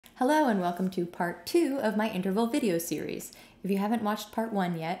Hello and welcome to part 2 of my interval video series. If you haven't watched part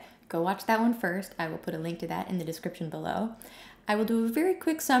 1 yet, go watch that one first. I will put a link to that in the description below. I will do a very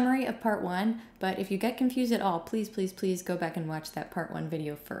quick summary of part 1, but if you get confused at all, please go back and watch that part 1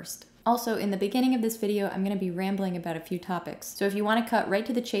 video first. Also, in the beginning of this video, I'm going to be rambling about a few topics. So if you want to cut right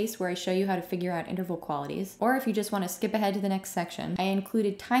to the chase where I show you how to figure out interval qualities, or if you just want to skip ahead to the next section, I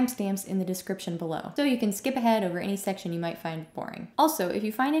included timestamps in the description below. So you can skip ahead over any section you might find boring. Also, if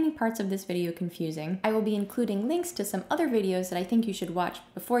you find any parts of this video confusing, I will be including links to some other videos that I think you should watch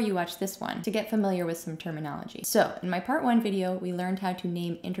before you watch this one to get familiar with some terminology. So in my part 1 video, we learned how to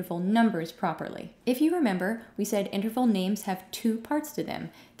name interval numbers properly. If you remember, we said interval names have 2 parts to them: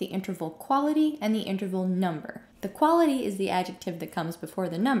 the interval quality and the interval number. The quality is the adjective that comes before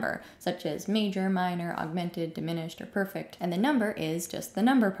the number, such as major, minor, augmented, diminished, or perfect, and the number is just the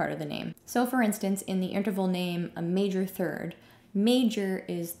number part of the name. So for instance, in the interval name a major third, major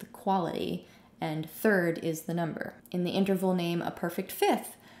is the quality and third is the number. In the interval name a perfect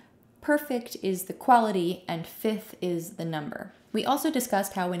fifth, perfect is the quality and fifth is the number. We also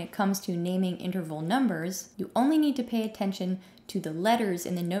discussed how when it comes to naming interval numbers, you only need to pay attention to the letters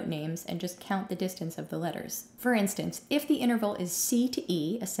in the note names and just count the distance of the letters. For instance, if the interval is C to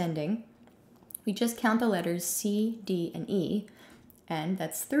E, ascending, we just count the letters C, D, and E, and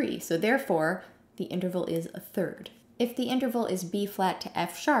that's 3. So therefore, the interval is a third. If the interval is B flat to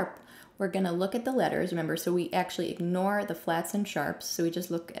F sharp, we're going to look at the letters, remember, so we actually ignore the flats and sharps, so we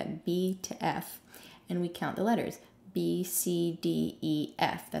just look at B to F, and we count the letters. B, C, D, E,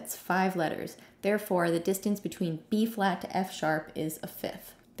 F. That's 5 letters. Therefore, the distance between B flat to F sharp is a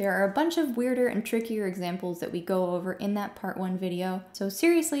fifth. There are a bunch of weirder and trickier examples that we go over in that part 1 video, so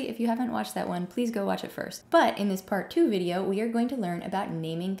seriously, if you haven't watched that one, please go watch it first. But in this part 2 video, we are going to learn about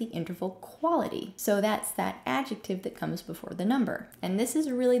naming the interval quality. So that's that adjective that comes before the number. And this is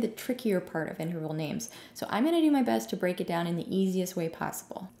really the trickier part of interval names, so I'm going to do my best to break it down in the easiest way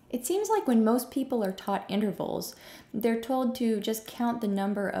possible. It seems like when most people are taught intervals, they're told to just count the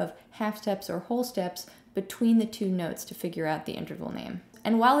number of half steps or whole steps between the 2 notes to figure out the interval name.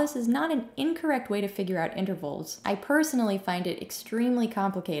 And while this is not an incorrect way to figure out intervals, I personally find it extremely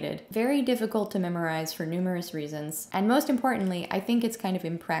complicated, very difficult to memorize for numerous reasons, and most importantly, I think it's kind of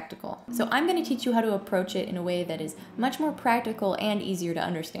impractical. So I'm going to teach you how to approach it in a way that is much more practical and easier to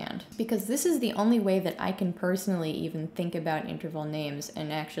understand, because this is the only way that I can personally even think about interval names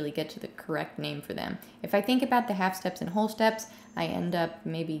and actually get to the correct name for them. If I think about the half steps and whole steps, I end up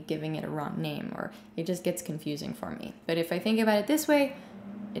maybe giving it a wrong name, or it just gets confusing for me. But if I think about it this way,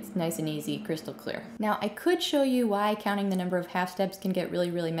 it's nice and easy, crystal clear. Now, I could show you why counting the number of half steps can get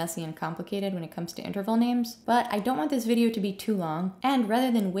really messy and complicated when it comes to interval names, but I don't want this video to be too long, and rather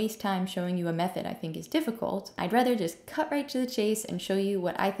than waste time showing you a method I think is difficult, I'd rather just cut right to the chase and show you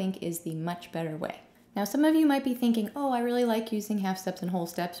what I think is the much better way. Now, some of you might be thinking, oh, I really like using half steps and whole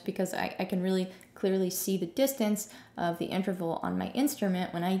steps because I can really clearly see the distance of the interval on my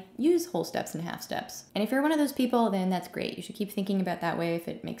instrument when I use whole steps and half steps. And if you're one of those people, then that's great. You should keep thinking about that way if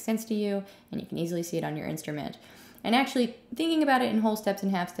it makes sense to you and you can easily see it on your instrument. And actually, thinking about it in whole steps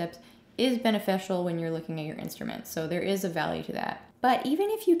and half steps is beneficial when you're looking at your instrument, so there is a value to that. But even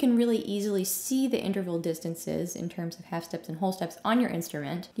if you can really easily see the interval distances in terms of half steps and whole steps on your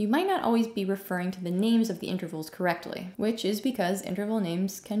instrument, you might not always be referring to the names of the intervals correctly, which is because interval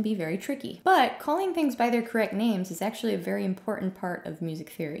names can be very tricky. But calling things by their correct names is actually a very important part of music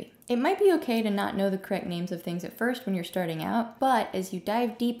theory. It might be okay to not know the correct names of things at first when you're starting out, but as you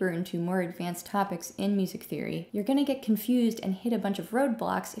dive deeper into more advanced topics in music theory, you're going to get confused and hit a bunch of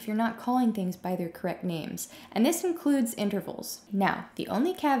roadblocks if you're not calling things by their correct names. And this includes intervals. Now, the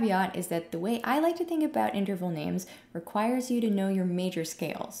only caveat is that the way I like to think about interval names requires you to know your major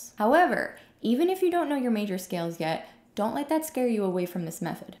scales. However, even if you don't know your major scales yet, don't let that scare you away from this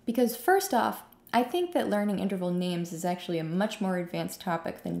method. Because first off, I think that learning interval names is actually a much more advanced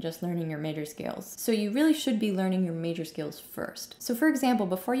topic than just learning your major scales. So you really should be learning your major scales first. So for example,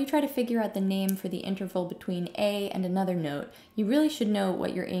 before you try to figure out the name for the interval between A and another note, you really should know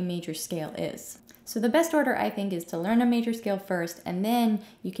what your A major scale is. So the best order, I think, is to learn a major scale first, and then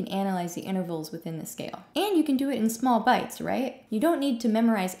you can analyze the intervals within the scale. And you can do it in small bites, right? You don't need to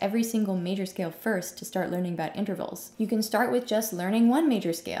memorize every single major scale first to start learning about intervals. You can start with just learning one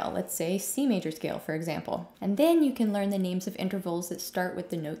major scale, let's say C major scale, for example. And then you can learn the names of intervals that start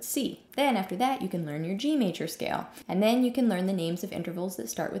with the note C. Then after that, you can learn your G major scale. And then you can learn the names of intervals that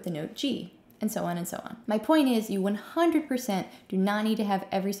start with the note G. and so on and so on. My point is, you 100% do not need to have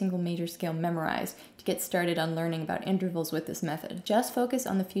every single major scale memorized to get started on learning about intervals with this method. Just focus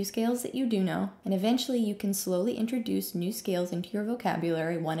on the few scales that you do know, and eventually you can slowly introduce new scales into your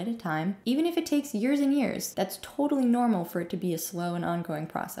vocabulary one at a time. Even if it takes years and years, that's totally normal for it to be a slow and ongoing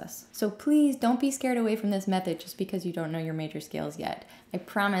process. So please don't be scared away from this method just because you don't know your major scales yet. I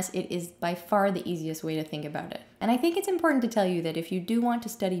promise it is by far the easiest way to think about it. And I think it's important to tell you that if you do want to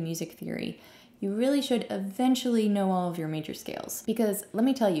study music theory, you really should eventually know all of your major scales. Because let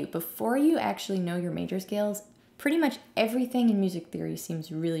me tell you, before you actually know your major scales, pretty much everything in music theory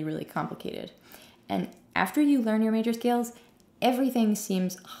seems really, really complicated. And after you learn your major scales, everything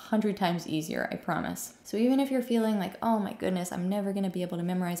seems 100 times easier, I promise. So even if you're feeling like, oh my goodness, I'm never gonna be able to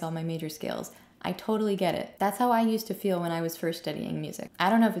memorize all my major scales, I totally get it. That's how I used to feel when I was first studying music.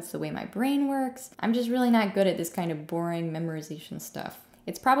 I don't know if it's the way my brain works. I'm just really not good at this kind of boring memorization stuff.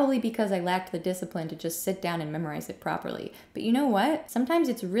 It's probably because I lacked the discipline to just sit down and memorize it properly. But you know what? Sometimes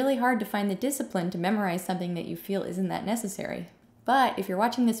it's really hard to find the discipline to memorize something that you feel isn't that necessary. But if you're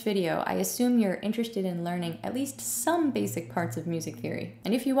watching this video, I assume you're interested in learning at least some basic parts of music theory.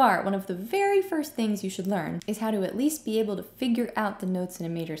 And if you are, one of the very first things you should learn is how to at least be able to figure out the notes in a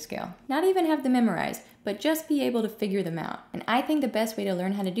major scale. Not even have them memorized, but just be able to figure them out. And I think the best way to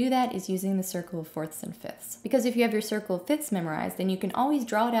learn how to do that is using the circle of fourths and fifths. Because if you have your circle of fifths memorized, then you can always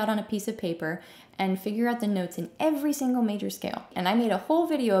draw it out on a piece of paper and figure out the notes in every single major scale. And I made a whole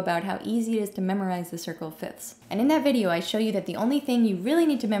video about how easy it is to memorize the circle of fifths. And in that video, I show you that the only thing you really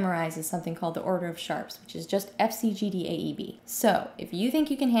need to memorize is something called the order of sharps, which is just F, C, G, D, A, E, B. So if you think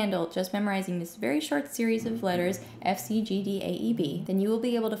you can handle just memorizing this very short series of letters, F, C, G, D, A, E, B, then you will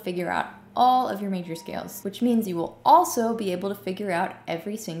be able to figure out all of your major scales, which means you will also be able to figure out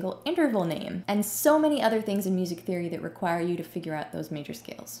every single interval name and so many other things in music theory that require you to figure out those major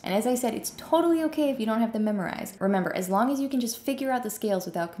scales. And as I said, it's totally okay if you don't have them memorized. Remember, as long as you can just figure out the scales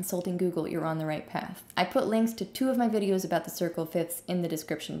without consulting Google, you're on the right path. I put links to 2 of my videos about the circle of fifths in the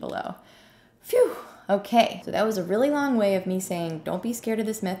description below. Phew! Okay, so that was a really long way of me saying don't be scared of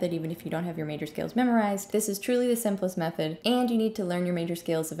this method even if you don't have your major scales memorized. This is truly the simplest method, and you need to learn your major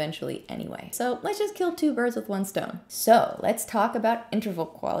scales eventually anyway. So let's just kill 2 birds with 1 stone. So let's talk about interval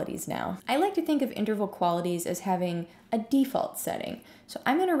qualities now. I like to think of interval qualities as having a default setting, so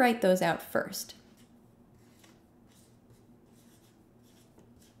I'm going to write those out first.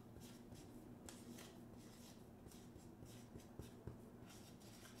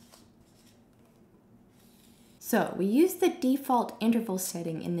 So we use the default interval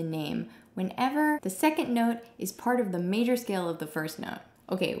setting in the name whenever the second note is part of the major scale of the first note.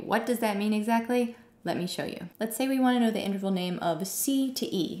 Okay, what does that mean exactly? Let me show you. Let's say we want to know the interval name of C to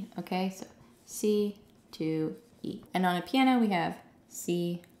E, okay? So C to E. And on a piano we have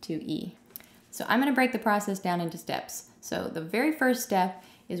C to E. So I'm going to break the process down into steps. So the very first step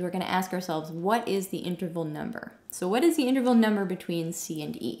is we're going to ask ourselves, what is the interval number? So what is the interval number between C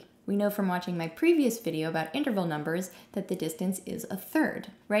and E? We know from watching my previous video about interval numbers that the distance is a third,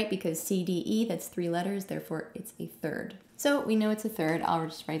 right? Because C, D, E, that's 3 letters, therefore it's a third. So we know it's a third. I'll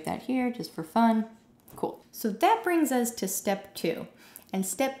just write that here just for fun. Cool. So that brings us to step 2. And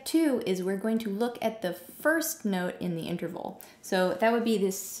step 2 is we're going to look at the first note in the interval. So that would be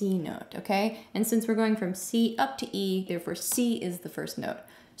this C note, okay? And since we're going from C up to E, therefore C is the first note.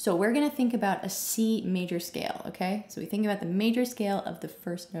 So we're going to think about a C major scale, okay? So we think about the major scale of the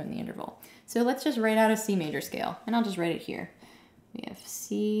first note in the interval. So let's just write out a C major scale, and I'll just write it here. We have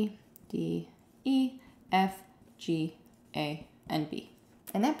C, D, E, F, G, A, and B.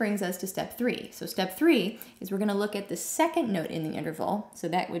 And that brings us to step 3. So step 3 is we're going to look at the second note in the interval. So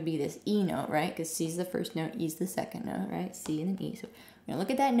that would be this E note, right? Because C is the first note, E is the second note, right? C and then E. So we're going to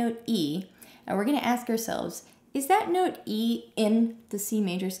look at that note E, and we're going to ask ourselves, is that note E in the C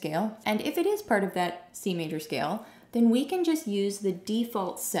major scale? And if it is part of that C major scale, then we can just use the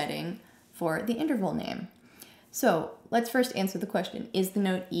default setting for the interval name. So let's first answer the question, is the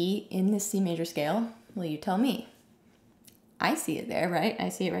note E in the C major scale? Well, you tell me. I see it there, right? I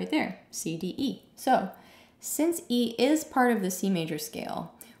see it right there, C, D, E. So since E is part of the C major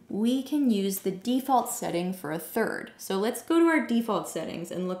scale, we can use the default setting for a third. So let's go to our default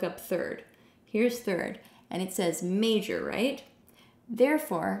settings and look up third. Here's third. And it says major, right?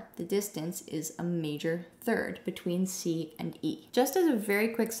 Therefore, the distance is a major third between C and E. Just as a very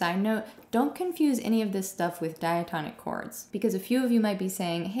quick side note, don't confuse any of this stuff with diatonic chords, because a few of you might be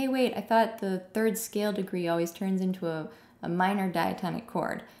saying, hey, wait, I thought the third scale degree always turns into a minor diatonic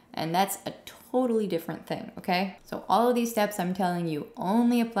chord, and that's a totally different thing, okay? So all of these steps I'm telling you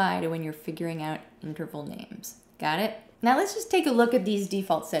only apply to when you're figuring out interval names. Got it? Now let's just take a look at these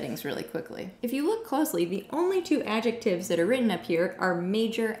default settings really quickly. If you look closely, the only two adjectives that are written up here are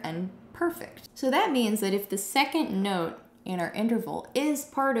major and perfect. So that means that if the second note in our interval is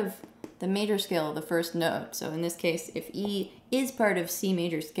part of the major scale of the first note, so in this case, if E is part of C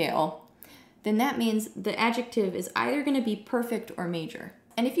major scale, then that means the adjective is either going to be perfect or major.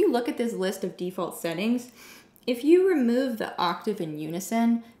 And if you look at this list of default settings, if you remove the octave and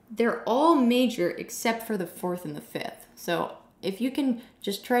unison, they're all major except for the fourth and the fifth. So if you can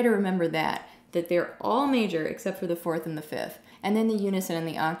just try to remember that they're all major except for the fourth and the fifth. And then the unison and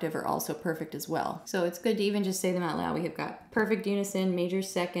the octave are also perfect as well. So it's good to even just say them out loud. We have got perfect unison, major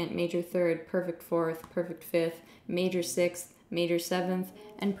second, major third, perfect fourth, perfect fifth, major sixth, major seventh,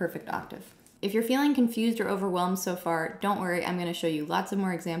 and perfect octave. If you're feeling confused or overwhelmed so far, don't worry, I'm going to show you lots of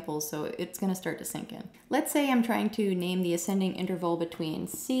more examples, so it's going to start to sink in. Let's say I'm trying to name the ascending interval between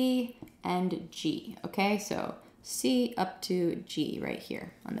C and G, okay? So C up to G right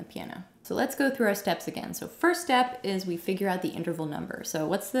here on the piano. So let's go through our steps again. So first step is we figure out the interval number. So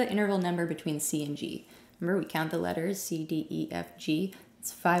what's the interval number between C and G? Remember, we count the letters, C, D, E, F, G.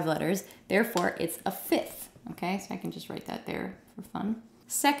 It's 5 letters. Therefore, it's a fifth, okay? So I can just write that there for fun.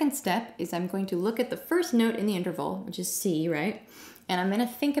 Second step is I'm going to look at the first note in the interval, which is C, right? And I'm going to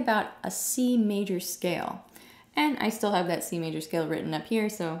think about a C major scale. And I still have that C major scale written up here,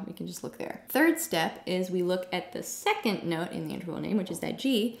 so we can just look there. Third step is we look at the second note in the interval name, which is that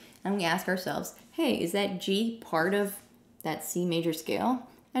G, and we ask ourselves, hey, is that G part of that C major scale?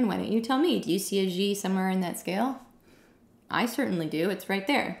 And why don't you tell me, do you see a G somewhere in that scale? I certainly do, it's right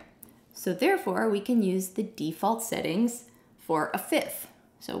there. So therefore, we can use the default settings for a fifth.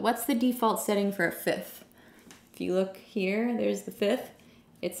 So what's the default setting for a fifth? If you look here, there's the fifth.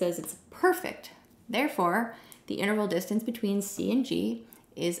 It says it's perfect. Therefore, the interval distance between C and G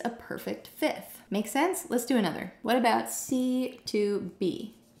is a perfect fifth. Make sense? Let's do another. What about C to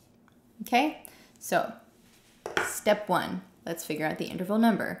B? Okay, so step 1, let's figure out the interval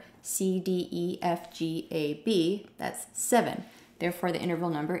number. C, D, E, F, G, A, B, that's 7. Therefore, the interval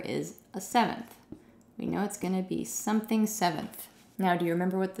number is a 7th. We know it's going to be something 7th. Now, do you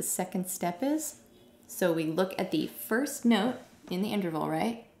remember what the second step is? So we look at the first note in the interval,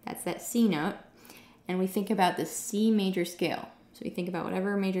 right? That's that C note. And we think about the C major scale. So we think about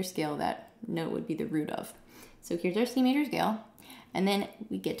whatever major scale that note would be the root of. So here's our C major scale. And then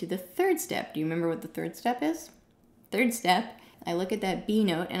we get to the third step. Do you remember what the third step is? Third step, I look at that B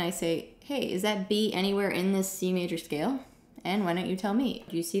note and I say, hey, is that B anywhere in this C major scale? And why don't you tell me?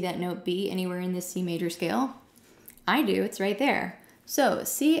 Do you see that note B anywhere in this C major scale? I do, it's right there. So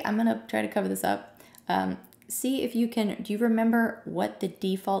see, I'm gonna try to cover this up. See if you can, do you remember what the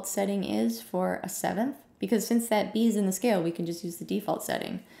default setting is for a 7th? Because since that B is in the scale, we can just use the default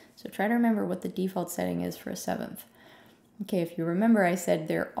setting. So try to remember what the default setting is for a 7th. Okay, if you remember, I said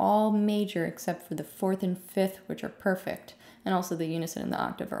they're all major except for the 4th and 5th, which are perfect. And also the unison and the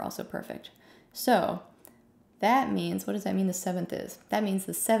octave are also perfect. So that means, what does that mean the 7th is? That means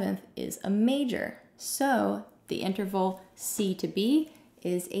the 7th is a major. So the interval C to B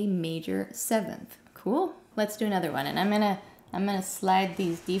is a major 7th. Cool? Let's do another one. And I'm gonna slide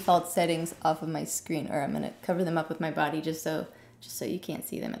these default settings off of my screen, or I'm gonna cover them up with my body just so you can't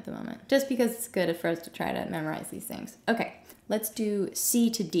see them at the moment. Just because it's good for us to try to memorize these things. Okay, let's do C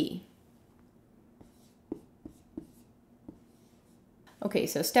to D. Okay,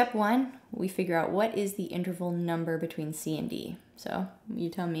 so step 1, we figure out what is the interval number between C and D. So you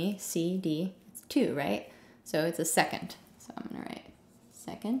tell me, C, D, it's 2, right? So it's a second. So I'm gonna write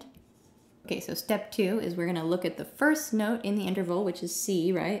second. Okay, so step 2 is we're gonna look at the first note in the interval, which is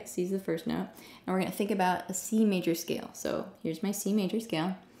C, right? C is the first note. And we're gonna think about a C major scale. So here's my C major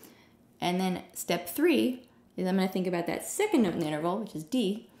scale. And then step 3 is I'm gonna think about that second note in the interval, which is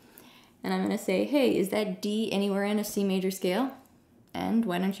D. And I'm gonna say, hey, is that D anywhere in a C major scale? And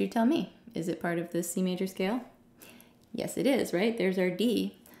why don't you tell me? Is it part of the C major scale? Yes, it is, right? There's our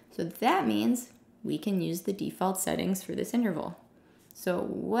D. So that means we can use the default settings for this interval. So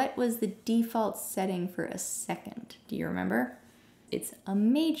what was the default setting for a second? Do you remember? It's a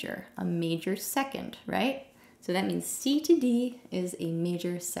major second, right? So that means C to D is a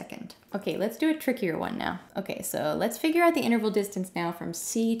major second. Okay, let's do a trickier one now. Okay, so let's figure out the interval distance now from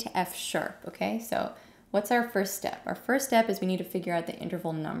C to F sharp, okay? So what's our first step? Our first step is we need to figure out the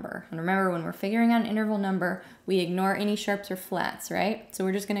interval number. And remember, when we're figuring out an interval number, we ignore any sharps or flats, right? So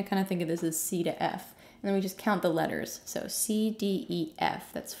we're just gonna kind of think of this as C to F. And then we just count the letters. So C, D, E,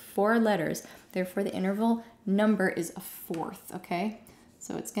 F, that's 4 letters. Therefore, the interval number is a 4th, okay?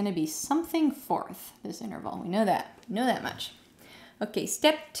 So it's gonna be something 4th, this interval. We know that much. Okay,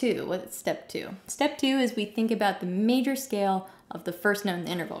 step two. What's step two? Step two is we think about the major scale of the first note in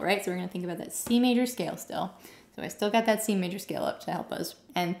the interval, right? So we're going to think about that C major scale still. So I still got that C major scale up to help us.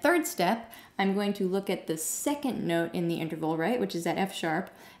 And third step, I'm going to look at the second note in the interval, right? Which is that F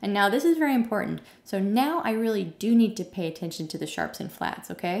sharp. And now this is very important. So now I really do need to pay attention to the sharps and flats,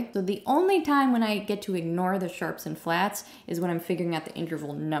 okay? So the only time when I get to ignore the sharps and flats is when I'm figuring out the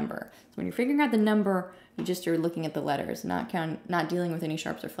interval number. So when you're figuring out the number, you just are looking at the letters, not dealing with any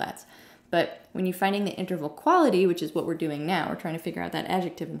sharps or flats. But when you're finding the interval quality, which is what we're doing now, we're trying to figure out that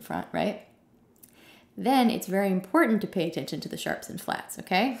adjective in front, right? Then it's very important to pay attention to the sharps and flats,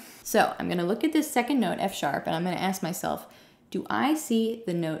 okay? So I'm gonna look at this second note, F sharp, and I'm gonna ask myself, do I see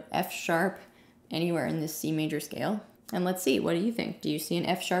the note F sharp anywhere in this C major scale? And let's see, what do you think? Do you see an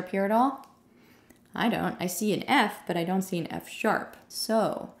F sharp here at all? I don't. I see an F, but I don't see an F sharp.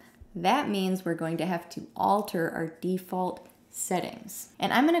 So that means we're going to have to alter our default settings.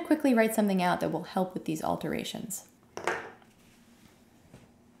 And I'm gonna quickly write something out that will help with these alterations.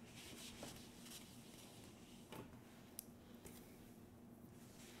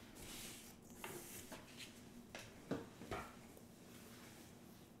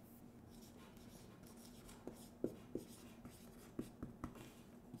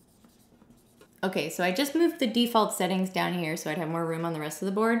 Okay, so I just moved the default settings down here so I'd have more room on the rest of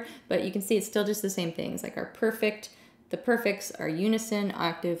the board, but you can see it's still just the same things, like our perfect, the perfects are unison,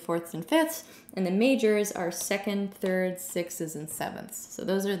 octave, fourths, and fifths, and the majors are second, thirds, sixths, and sevenths. So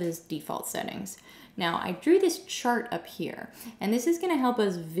those are those default settings. Now, I drew this chart up here, and this is gonna help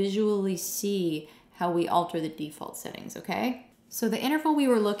us visually see how we alter the default settings, okay? So the interval we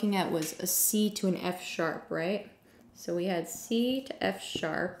were looking at was a C to an F sharp, right? So we had C to F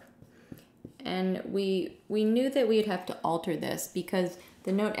sharp, and we knew that we'd have to alter this because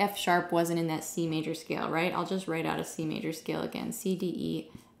the note F sharp wasn't in that C major scale, right? I'll just write out a C major scale again, C, D,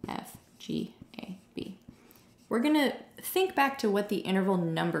 E, F, G, A, B. We're gonna think back to what the interval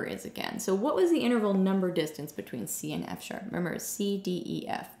number is again. So what was the interval number distance between C and F sharp? Remember, it's C, D, E,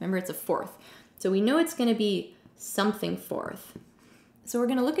 F. Remember, it's a fourth. So we know it's gonna be something fourth. So we're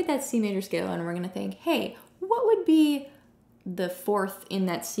gonna look at that C major scale and we're gonna think, hey, what would be the fourth in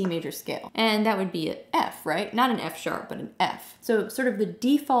that C major scale? And that would be an F, right? Not an F sharp, but an F. So sort of the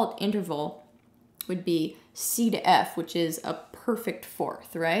default interval would be C to F, which is a perfect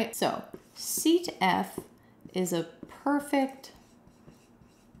fourth, right? So C to F is a perfect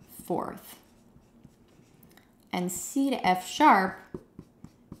fourth. And C to F sharp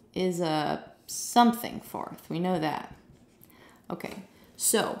is a something fourth. We know that. Okay,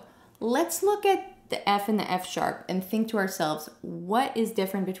 so let's look at the F and the F sharp and think to ourselves, what is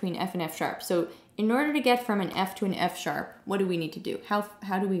different between F and F sharp? So in order to get from an F to an F sharp, what do we need to do? How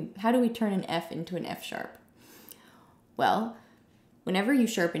do we turn an F into an F sharp? Well, whenever you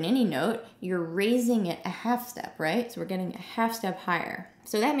sharpen any note, you're raising it a half step, right? So we're getting a half step higher.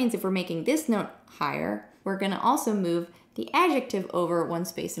 So that means if we're making this note higher, we're gonna also move the adjective over one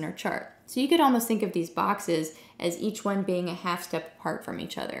space in our chart. So you could almost think of these boxes as each one being a half step apart from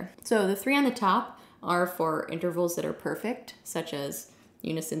each other. So the three on the top are for intervals that are perfect, such as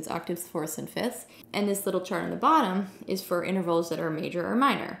unisons, octaves, fourths, and fifths. And this little chart on the bottom is for intervals that are major or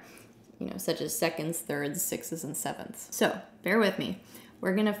minor, such as seconds, thirds, sixths, and sevenths. So bear with me.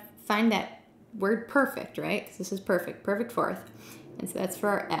 We're gonna find that word perfect, right? Because this is perfect, perfect fourth. And so that's for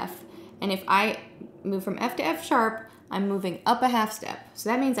our F. And if I move from F to F sharp, I'm moving up a half step. So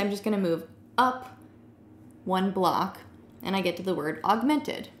that means I'm just gonna move up one block and I get to the word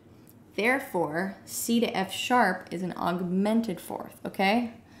augmented. Therefore, C to F sharp is an augmented fourth,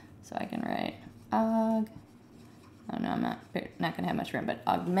 okay? So I can write oh no, I'm not gonna have much room, but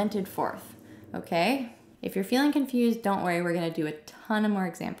augmented fourth, okay? If you're feeling confused, don't worry, we're gonna do a ton of more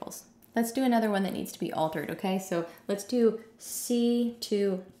examples. Let's do another one that needs to be altered, okay? So let's do C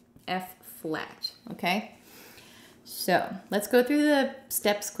to F flat, okay? So let's go through the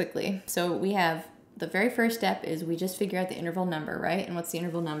steps quickly. So we have the very first step is we just figure out the interval number, right? And what's the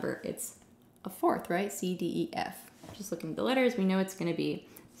interval number? It's a fourth, right? C, D, E, F. Just looking at the letters, we know it's gonna be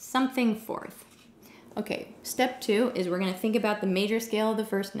something fourth. Okay, step two is we're gonna think about the major scale of the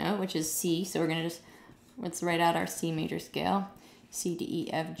first note, which is C. So we're gonna let's write out our C major scale. C, D, E,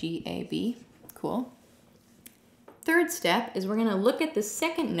 F, G, A, B. Cool. Third step is we're gonna look at the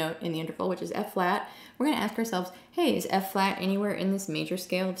second note in the interval, which is F flat. We're gonna ask ourselves, hey, is F flat anywhere in this major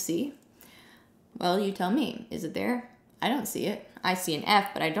scale of C? Well, you tell me, is it there? I don't see it. I see an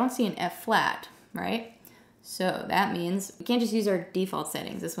F, but I don't see an F flat, right? So that means we can't just use our default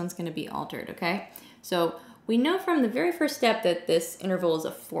settings. This one's gonna be altered, okay? So we know from the very first step that this interval is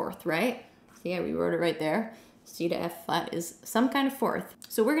a fourth, right? So yeah, we wrote it right there. C to F flat is some kind of fourth.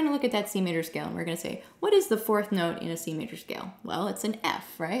 So we're gonna look at that C major scale and we're gonna say, what is the fourth note in a C major scale? Well, it's an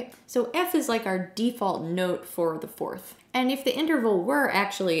F, right? So F is like our default note for the fourth. And if the interval were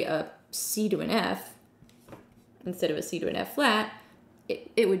actually a C to an F, instead of a C to an F flat,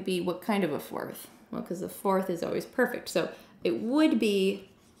 it would be what kind of a fourth? Well, because the fourth is always perfect. So it would be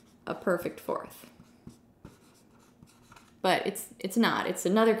a perfect fourth. But it's not. It's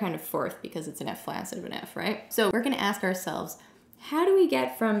another kind of fourth because it's an F flat instead of an F, right? So we're going to ask ourselves, how do we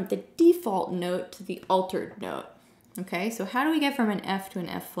get from the default note to the altered note? Okay, so how do we get from an F to an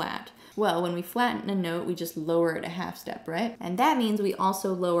F flat? Well, when we flatten a note, we just lower it a half step, right? And that means we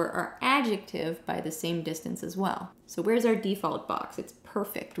also lower our adjective by the same distance as well. So where's our default box? It's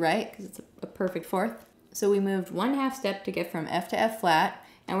perfect, right? Because it's a perfect fourth. So we moved one half step to get from F to F flat,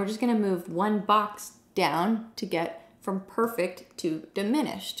 and we're just going to move one box down to get from perfect to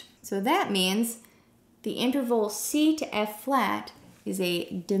diminished. So that means the interval C to F flat is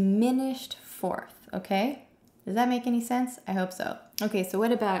a diminished fourth, okay? Does that make any sense? I hope so. Okay, so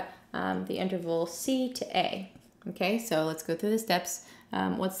what about the interval C to A? Okay, so let's go through the steps.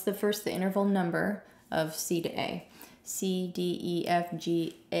 What's the interval number of C to A? C, D, E, F,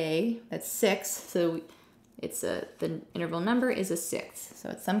 G, A, that's 6. So it's the interval number is a sixth. So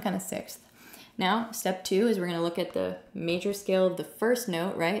it's some kind of sixth. Now, step 2 is we're going to look at the major scale of the first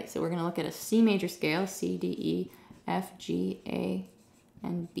note, right? So we're going to look at a C major scale, C, D, E, F, G, A,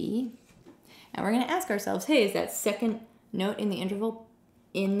 and B. And we're going to ask ourselves, hey, is that second note in the interval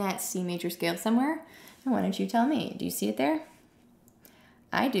in that C major scale somewhere? And why don't you tell me? Do you see it there?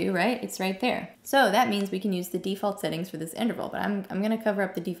 I do, right? It's right there. So that means we can use the default settings for this interval, but I'm going to cover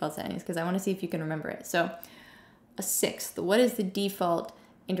up the default settings because I want to see if you can remember it. So a sixth, what is the default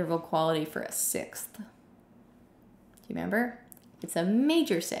interval quality for a sixth? Do you remember? It's a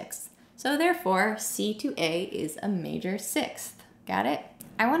major sixth. So therefore, C to A is a major sixth. Got it?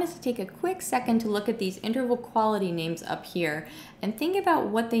 I want us to take a quick second to look at these interval quality names up here and think about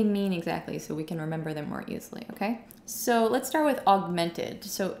what they mean exactly so we can remember them more easily, okay? So let's start with augmented.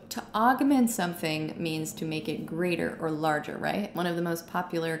 So to augment something means to make it greater or larger, right? One of the most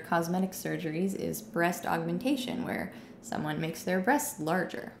popular cosmetic surgeries is breast augmentation, where someone makes their breasts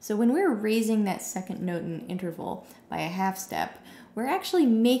larger. So when we're raising that second note in interval by a half step, we're actually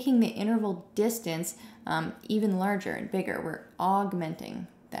making the interval distance even larger and bigger. We're augmenting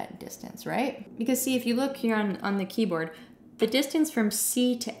that distance, right? Because see, if you look here on the keyboard, the distance from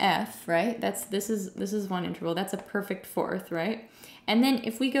C to F, right? This is one interval. That's a perfect fourth, right? And then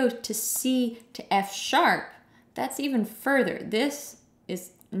if we go to C to F sharp, that's even further. This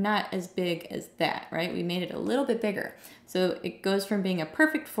is not as big as that, right? We made it a little bit bigger. So it goes from being a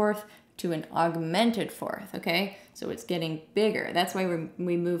perfect fourth to an augmented fourth, okay? So it's getting bigger. That's why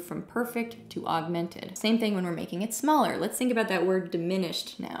we move from perfect to augmented. Same thing when we're making it smaller. Let's think about that word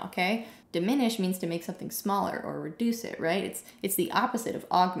diminished now, okay? Diminish means to make something smaller or reduce it, right? It's the opposite of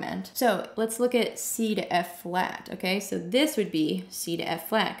augment. So let's look at C to F flat, okay? So this would be C to F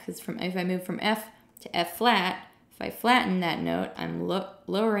flat, because if I move from F to F flat, if I flatten that note, I'm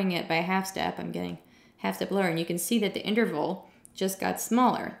lowering it by a half step. I'm getting half step lower, and you can see that the interval just got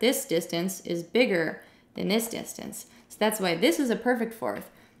smaller. This distance is bigger than this distance. So that's why this is a perfect fourth,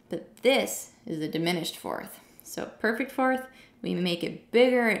 but this is a diminished fourth. So perfect fourth, we make it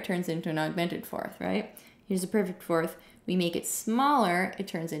bigger, it turns into an augmented fourth, right? Here's a perfect fourth. We make it smaller, it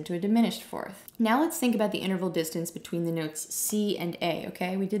turns into a diminished fourth. Now let's think about the interval distance between the notes C and A,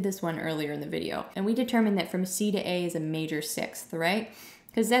 okay? We did this one earlier in the video, and we determined that from C to A is a major sixth, right?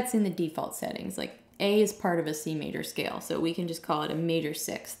 Because that's in the default settings. Like A is part of a C major scale, so we can just call it a major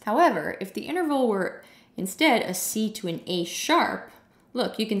sixth. However, if the interval were instead a C to an A sharp,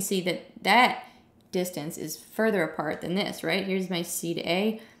 look, you can see that distance is further apart than this, right? Here's my C to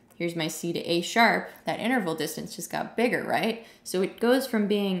A. Here's my C to A sharp. That interval distance just got bigger, right? So it goes from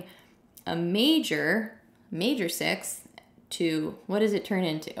being a major sixth to, what does it turn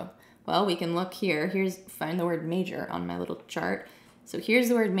into? Well, we can look here. Find the word major on my little chart. So here's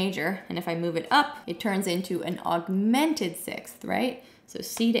the word major, and if I move it up, it turns into an augmented sixth, right? So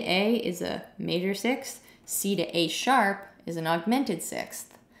C to A is a major sixth. C to A sharp is an augmented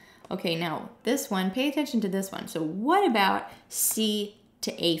sixth. Okay, now this one, pay attention to this one. So what about C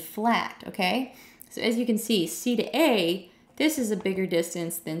to A flat, okay? So as you can see, C to A, this is a bigger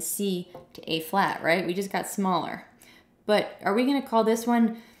distance than C to A flat, right? We just got smaller. But are we gonna call this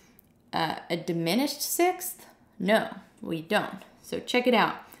one a diminished sixth? No, we don't. So check it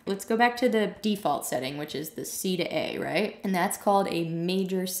out. Let's go back to the default setting, which is the C to A, right? And that's called a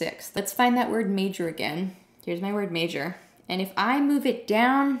major sixth. Let's find that word major again. Here's my word major. And if I move it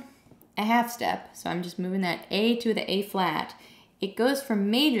down a half step, so I'm just moving that A to the A flat, it goes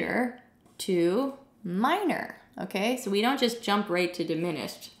from major to minor, okay? So we don't just jump right to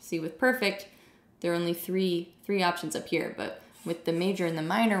diminished. See, with perfect, there are only three options up here, but with the major and the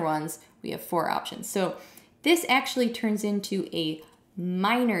minor ones, we have 4 options. So this actually turns into a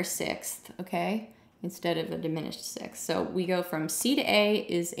minor sixth, okay, instead of a diminished sixth. So we go from C to A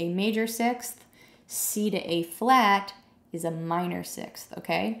is a major sixth, C to A flat is a minor sixth,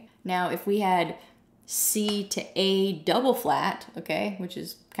 okay? Now, if we had C to A double flat, okay, which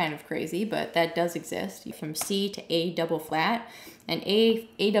is kind of crazy, but that does exist. From C to A double flat, and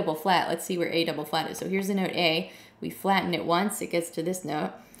A double flat, let's see where A double flat is. So here's the note A. We flatten it once, it gets to this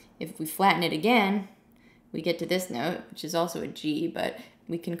note. If we flatten it again, we get to this note, which is also a G, but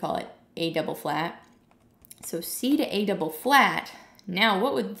we can call it A double flat. So C to A double flat, now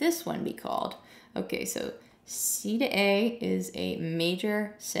what would this one be called? Okay, so C to A is a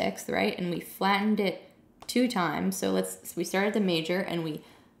major sixth, right? And we flattened it 2 times. So we start at the major and we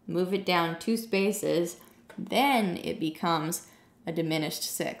move it down 2 spaces, then it becomes a diminished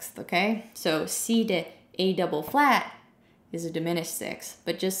sixth, okay? So C to A double flat is a diminished sixth,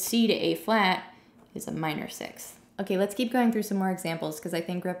 but just C to A flat is a minor sixth. Okay, let's keep going through some more examples because I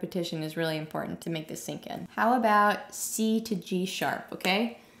think repetition is really important to make this sink in. How about C to G sharp,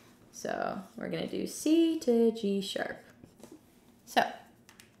 okay? So we're gonna do C to G sharp. So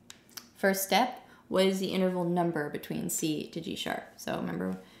first step, what is the interval number between C to G sharp? So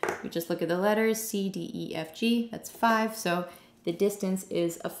remember, we just look at the letters, C, D, E, F, G, that's 5. So the distance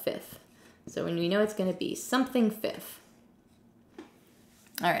is a fifth. So when we know it's gonna be something fifth.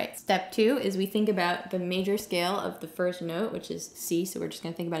 All right, step 2 is we think about the major scale of the first note, which is C. So we're just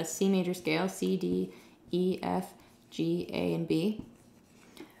gonna think about a C major scale, C, D, E, F, G, A, and B.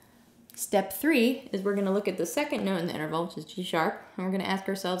 Step 3 is we're gonna look at the second note in the interval, which is G sharp, and we're gonna ask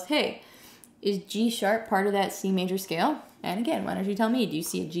ourselves, hey, is G sharp part of that C major scale? And again, why don't you tell me, do you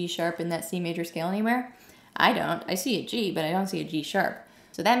see a G sharp in that C major scale anywhere? I don't. I see a G, but I don't see a G sharp.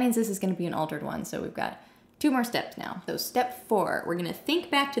 So that means this is gonna be an altered one, so we've got 2 more steps now. So step 4, we're gonna think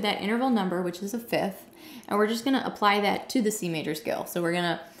back to that interval number, which is a fifth, and we're just gonna apply that to the C major scale. So we're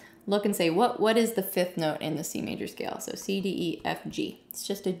gonna look and say, what is the 5th note in the C major scale? So C, D, E, F, G. It's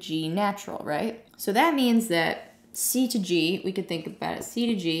just a G natural, right? So that means that C to G, we could think about it, C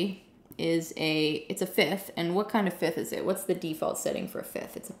to G is it's a fifth, and what kind of fifth is it? What's the default setting for a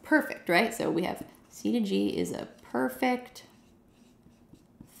fifth? It's a perfect, right? So we have C to G is a perfect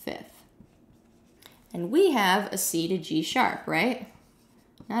fifth. And we have a C to G sharp, right?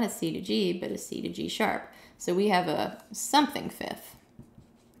 Not a C to G, but a C to G sharp. So we have a something fifth.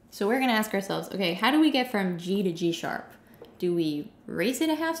 So we're gonna ask ourselves, okay, how do we get from G to G sharp? Do we raise it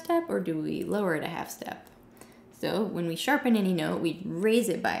a half step or do we lower it a half step? So when we sharpen any note, we raise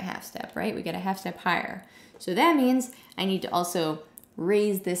it by a half step, right? We get a half step higher. So that means I need to also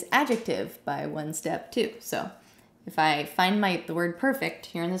raise this adjective by 1 step too. So if I find the word perfect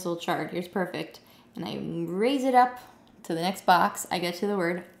here in this little chart, here's perfect, and I raise it up to the next box, I get to the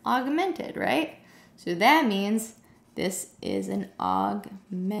word augmented, right? So that means this is an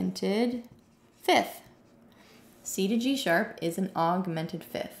augmented fifth. C to G sharp is an augmented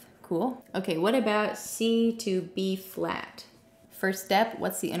fifth. Cool. Okay, what about C to B flat? First step,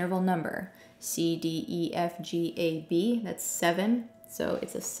 what's the interval number? C, D, E, F, G, A, B. That's 7, so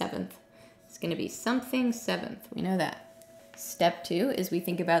it's a 7th. It's gonna be something 7th, we know that. Step 2 is we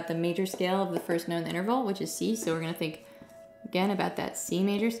think about the major scale of the first note in the interval, which is C, so we're gonna think again about that C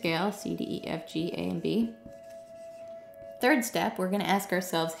major scale, C, D, E, F, G, A, and B. Third step, we're gonna ask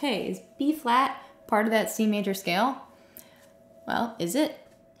ourselves, hey, is B flat part of that C major scale? Well, is it?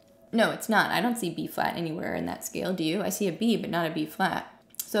 No, it's not. I don't see B flat anywhere in that scale, do you? I see a B, but not a B flat.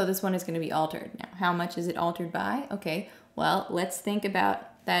 So this one is gonna be altered. Now, how much is it altered by? Okay, well, let's think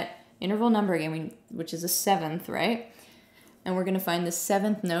about that interval number again, which is a 7th, right? And we're gonna find the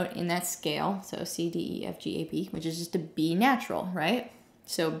 7th note in that scale, so C, D, E, F, G, A, B, which is just a B natural, right?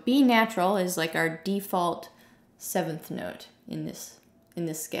 So B natural is like our default 7th note in this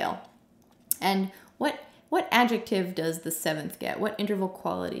scale. And what adjective does the 7th get? What interval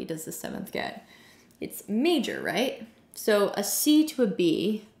quality does the 7th get? It's major, right? So a C to a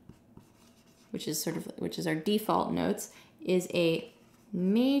B, which is our default notes, is a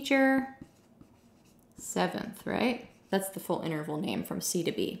major 7th, right? That's the full interval name from C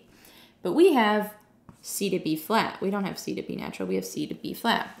to B. But we have C to B flat. We don't have C to B natural, we have C to B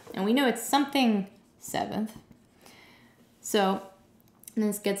flat. And we know it's something 7th. So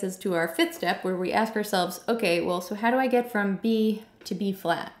this gets us to our 5th step where we ask ourselves, okay, well, so how do I get from B to B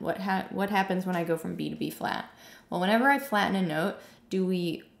flat? What happens when I go from B to B flat? Well, whenever I flatten a note, do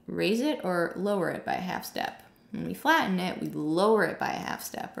we raise it or lower it by a half step. When we flatten it, we lower it by a half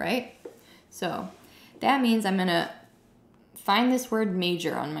step, right? So that means I'm gonna find this word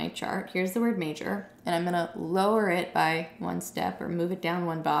major on my chart. Here's the word major, and I'm gonna lower it by one step or move it down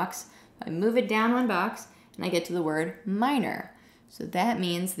one box. I move it down one box and I get to the word minor. So that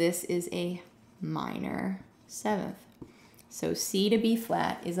means this is a minor seventh. So C to B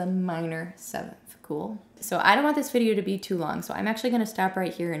flat is a minor seventh. Cool. So I don't want this video to be too long, so I'm actually going to stop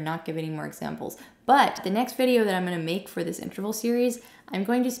right here and not give any more examples. But the next video that I'm going to make for this interval series, I'm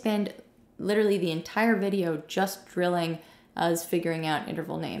going to spend literally the entire video just drilling us figuring out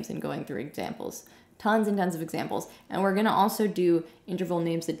interval names and going through examples. Tons and tons of examples. And we're going to also do interval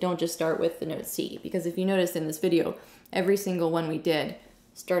names that don't just start with the note C, because if you notice in this video, every single one we did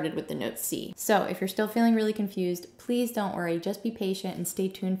started with the note C. So if you're still feeling really confused, please don't worry, just be patient and stay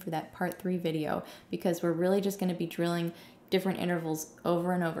tuned for that part 3 video, because we're really just going to be drilling different intervals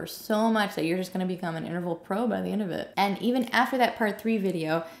over and over so much that you're just going to become an interval pro by the end of it. And even after that part 3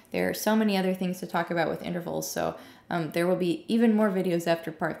 video, there are so many other things to talk about with intervals, so there will be even more videos after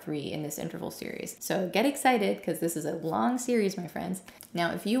part 3 in this interval series. So get excited, because this is a long series, my friends.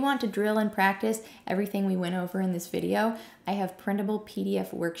 Now, if you want to drill and practice everything we went over in this video, I have printable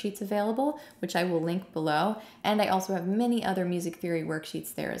PDF worksheets available, which I will link below, and I also have many other music theory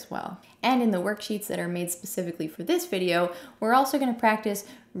worksheets there as well. And in the worksheets that are made specifically for this video, we're also going to practice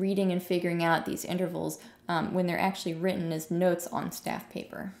reading and figuring out these intervals when they're actually written as notes on staff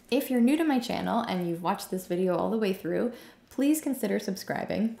paper. If you're new to my channel and you've watched this video all the way through, please consider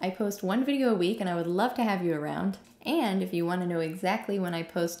subscribing. I post 1 video a week and I would love to have you around. And if you want to know exactly when I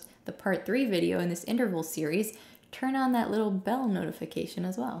post the part 3 video in this interval series, turn on that little bell notification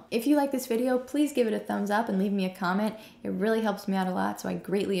as well. If you like this video, please give it a thumbs up and leave me a comment. It really helps me out a lot, so I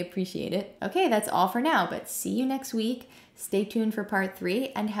greatly appreciate it. Okay, that's all for now, but see you next week. Stay tuned for part 3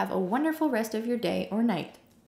 and have a wonderful rest of your day or night.